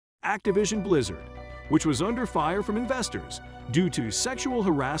Activision Blizzard, which was under fire from investors due to sexual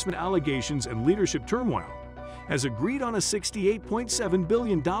harassment allegations and leadership turmoil, has agreed on a $68.7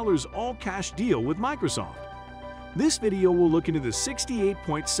 billion all-cash deal with Microsoft. This video will look into the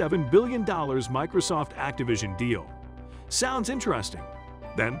 $68.7 billion Microsoft Activision deal. Sounds interesting?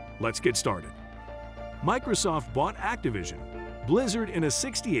 Then let's get started. Microsoft bought Activision Blizzard in a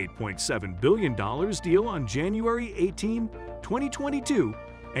 $68.7 billion deal on January 18, 2022,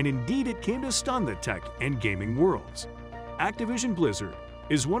 and indeed it came to stun the tech and gaming worlds. Activision Blizzard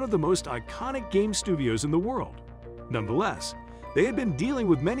is one of the most iconic game studios in the world. Nonetheless, they had been dealing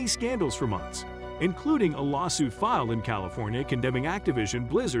with many scandals for months, including a lawsuit filed in California condemning Activision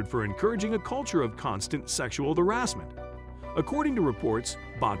Blizzard for encouraging a culture of constant sexual harassment. According to reports,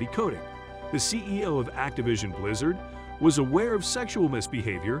 Bobby Kotick, the CEO of Activision Blizzard, was aware of sexual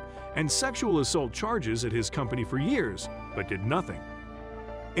misbehavior and sexual assault charges at his company for years, but did nothing.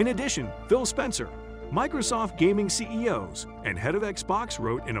 In addition, Phil Spencer, Microsoft Gaming CEO and head of Xbox,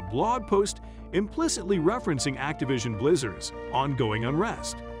 wrote in a blog post implicitly referencing Activision Blizzard's ongoing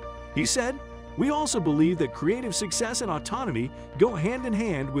unrest. He said, "We also believe that creative success and autonomy go hand in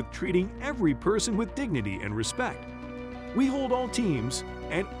hand with treating every person with dignity and respect. We hold all teams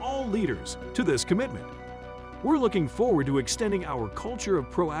and all leaders to this commitment. We're looking forward to extending our culture of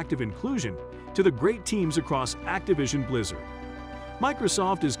proactive inclusion to the great teams across Activision Blizzard.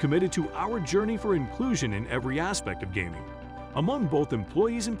 Microsoft is committed to our journey for inclusion in every aspect of gaming, among both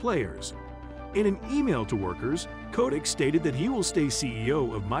employees and players." In an email to workers, Kotick stated that he will stay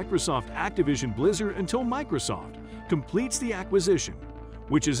CEO of Microsoft Activision Blizzard until Microsoft completes the acquisition,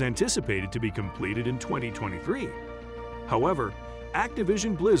 which is anticipated to be completed in 2023. However,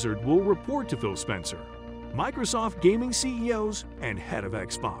 Activision Blizzard will report to Phil Spencer, Microsoft Gaming CEO and head of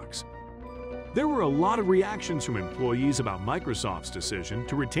Xbox. There were a lot of reactions from employees about Microsoft's decision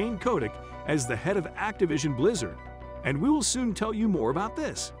to retain Kotick as the head of Activision Blizzard, and we will soon tell you more about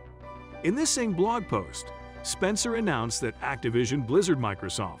this. In this same blog post, Spencer announced that Activision Blizzard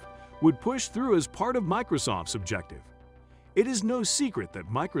Microsoft would push through as part of Microsoft's objective. It is no secret that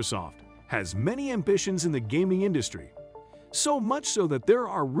Microsoft has many ambitions in the gaming industry, so much so that there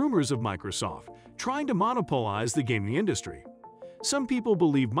are rumors of Microsoft trying to monopolize the gaming industry. Some people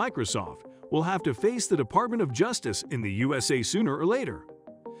believe Microsoft will have to face the Department of Justice in the USA sooner or later.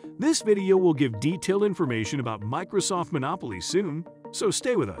 This video will give detailed information about Microsoft monopoly soon, so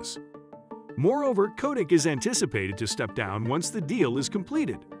stay with us. Moreover, Kotick is anticipated to step down once the deal is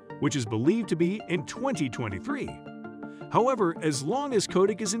completed, which is believed to be in 2023. However, as long as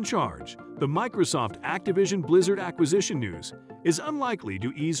Kotick is in charge, the Microsoft Activision Blizzard acquisition news is unlikely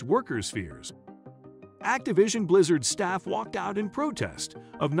to ease workers' fears. Activision Blizzard staff walked out in protest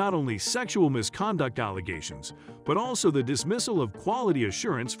of not only sexual misconduct allegations, but also the dismissal of quality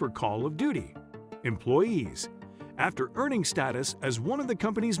assurance for Call of Duty employees, after earning status as one of the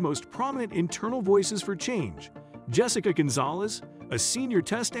company's most prominent internal voices for change. Jessica Gonzalez, a senior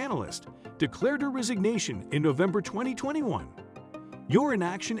test analyst, declared her resignation in November 2021. Your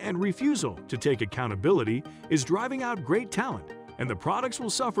inaction and refusal to take accountability is driving out great talent, and the products will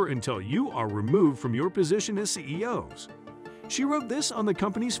suffer until you are removed from your position as CEOs. She wrote this on the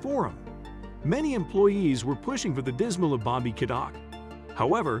company's forum. Many employees were pushing for the dismissal of Bobby Kotick.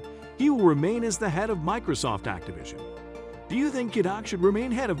 However, he will remain as the head of Microsoft Activision. Do you think Kotick should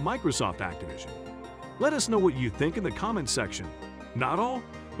remain head of Microsoft Activision? Let us know what you think in the comments section. Not all,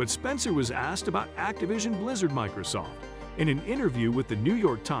 but Spencer was asked about Activision Blizzard Microsoft in an interview with the New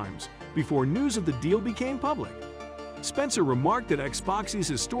York Times before news of the deal became public. Spencer remarked that Xbox's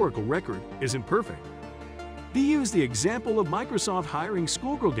historical record isn't perfect. He used the example of Microsoft hiring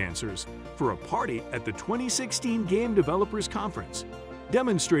schoolgirl dancers for a party at the 2016 Game Developers Conference,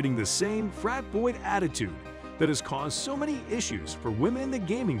 demonstrating the same frat boy attitude that has caused so many issues for women in the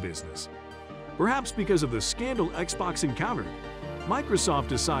gaming business. Perhaps because of the scandal Xbox encountered, Microsoft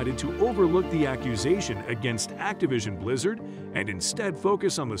decided to overlook the accusation against Activision Blizzard and instead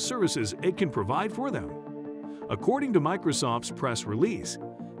focus on the services it can provide for them. According to Microsoft's press release,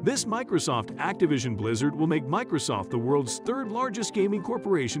 this Microsoft Activision Blizzard will make Microsoft the world's third-largest gaming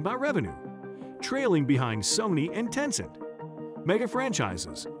corporation by revenue, trailing behind Sony and Tencent. Mega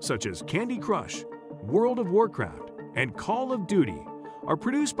franchises such as Candy Crush, World of Warcraft, and Call of Duty are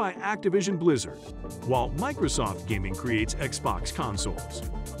produced by Activision Blizzard, while Microsoft Gaming creates Xbox consoles.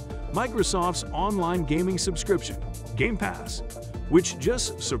 Microsoft's online gaming subscription, Game Pass, which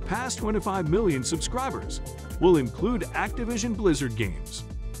just surpassed 25 million subscribers, will include Activision Blizzard games.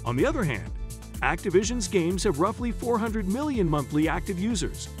 On the other hand, Activision's games have roughly 400 million monthly active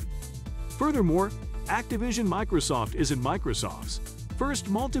users. Furthermore, Activision Microsoft isn't Microsoft's first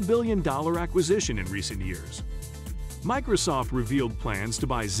multi-billion-dollar acquisition in recent years. Microsoft revealed plans to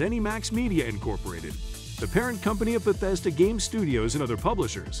buy ZeniMax Media Incorporated, the parent company of Bethesda Game Studios and other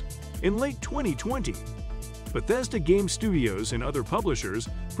publishers, in late 2020. Bethesda Game Studios and other publishers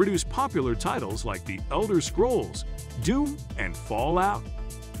produce popular titles like The Elder Scrolls, Doom, and Fallout.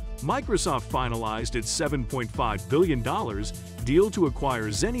 Microsoft finalized its $7.5 billion deal to acquire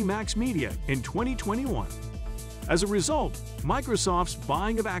ZeniMax Media in 2021. As a result, Microsoft's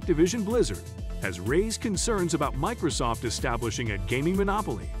buying of Activision Blizzard has raised concerns about Microsoft establishing a gaming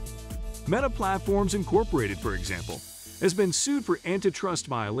monopoly. Meta Platforms Incorporated, for example, has been sued for antitrust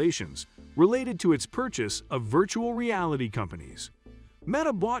violations related to its purchase of virtual reality companies.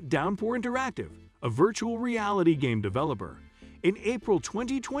 Meta bought Downpour Interactive, a virtual reality game developer, in April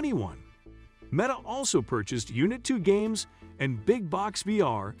 2021. Meta also purchased Unit 2 Games and Big Box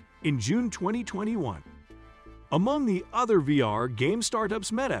VR in June 2021. Among the other VR game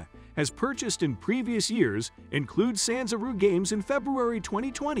startups Meta has purchased in previous years include Sanzaru Games in February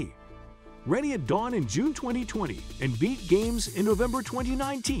 2020, Ready at Dawn in June 2020, and Beat Games in November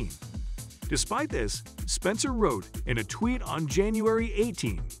 2019. Despite this, Spencer wrote in a tweet on January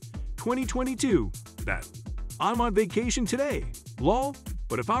 18, 2022 that, "I'm on vacation today, lol,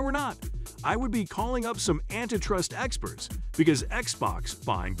 but if I were not, I would be calling up some antitrust experts because Xbox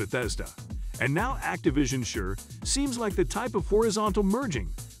buying Bethesda. And now Activision sure seems like the type of horizontal merging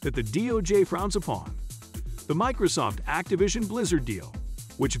that the DOJ frowns upon." The Microsoft Activision Blizzard deal,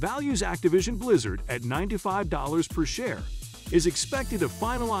 which values Activision Blizzard at $95 per share, is expected to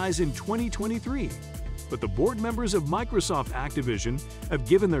finalize in 2023, but the board members of Microsoft Activision have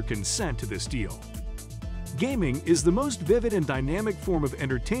given their consent to this deal. Gaming is the most vivid and dynamic form of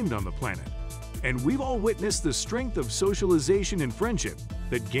entertainment on the planet, and we've all witnessed the strength of socialization and friendship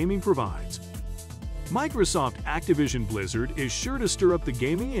that gaming provides. Microsoft Activision Blizzard is sure to stir up the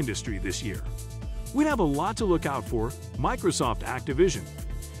gaming industry this year. We have a lot to look out for Microsoft Activision.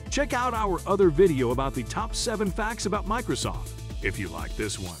 Check out our other video about the top 7 facts about Microsoft if you like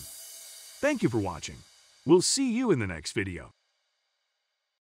this one. Thank you for watching. We'll see you in the next video.